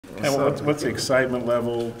What's the excitement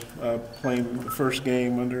level playing the first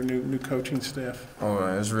game under new coaching staff? Oh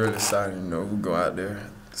man, it's really exciting. We go out there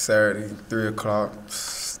Saturday, 3 o'clock.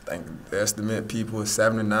 I think the estimate people is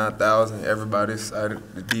 79,000. Everybody excited.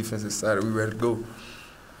 The defense excited. We ready to go.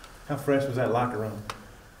 How fresh was that locker room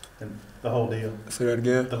and the whole deal? Say that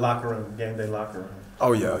again? The locker room, game day locker room.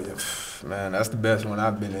 Oh yeah. Man, that's the best one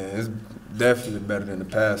I've been in. It's definitely better than the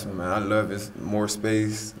past one, man. I love it. It's more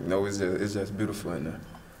space. It's just beautiful in there.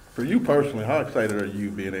 For you personally, how excited are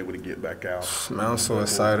you being able to get back out? Man, I'm so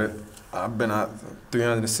excited. I've been out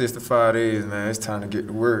 365 days, man. It's time to get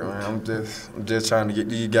to work, man. I'm just trying to get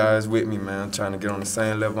these guys with me, man. I'm trying to get on the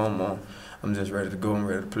same level I'm on. I'm just ready to go. I'm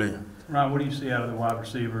ready to play. Ryan, what do you see out of the wide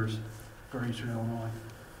receivers for Eastern Illinois?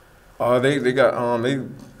 They got they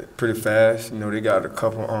pretty fast. They got a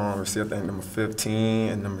couple receivers. I think number 15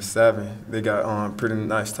 and number 7. They got pretty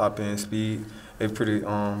nice top end speed. They pretty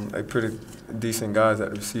decent guys at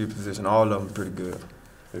the receiver position. All of them pretty good.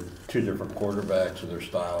 They're two different quarterbacks, and their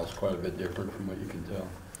style is quite a bit different from what you can tell.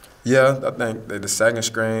 Yeah, I think that the second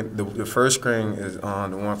screen, the first screen is the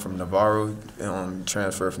one from Navarro,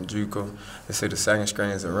 transferred from JUCO. They say the second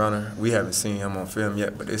screen is a runner. We haven't seen him on film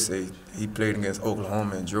yet, but they say he played against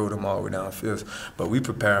Oklahoma and drove them all the way down the field. But we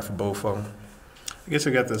preparing for both of them. I guess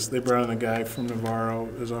I got this. They brought in a guy from Navarro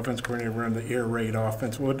as offense coordinator, run the air raid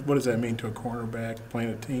offense. What does that mean to a cornerback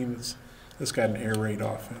playing a team that's got an air raid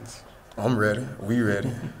offense? I'm ready. We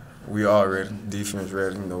ready. We all ready. Defense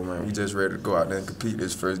ready. Man, we just ready to go out there and compete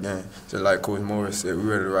this first game. Just like Coach Morris said, we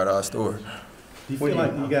ready to write our story. Do you feel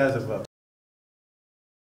like you guys have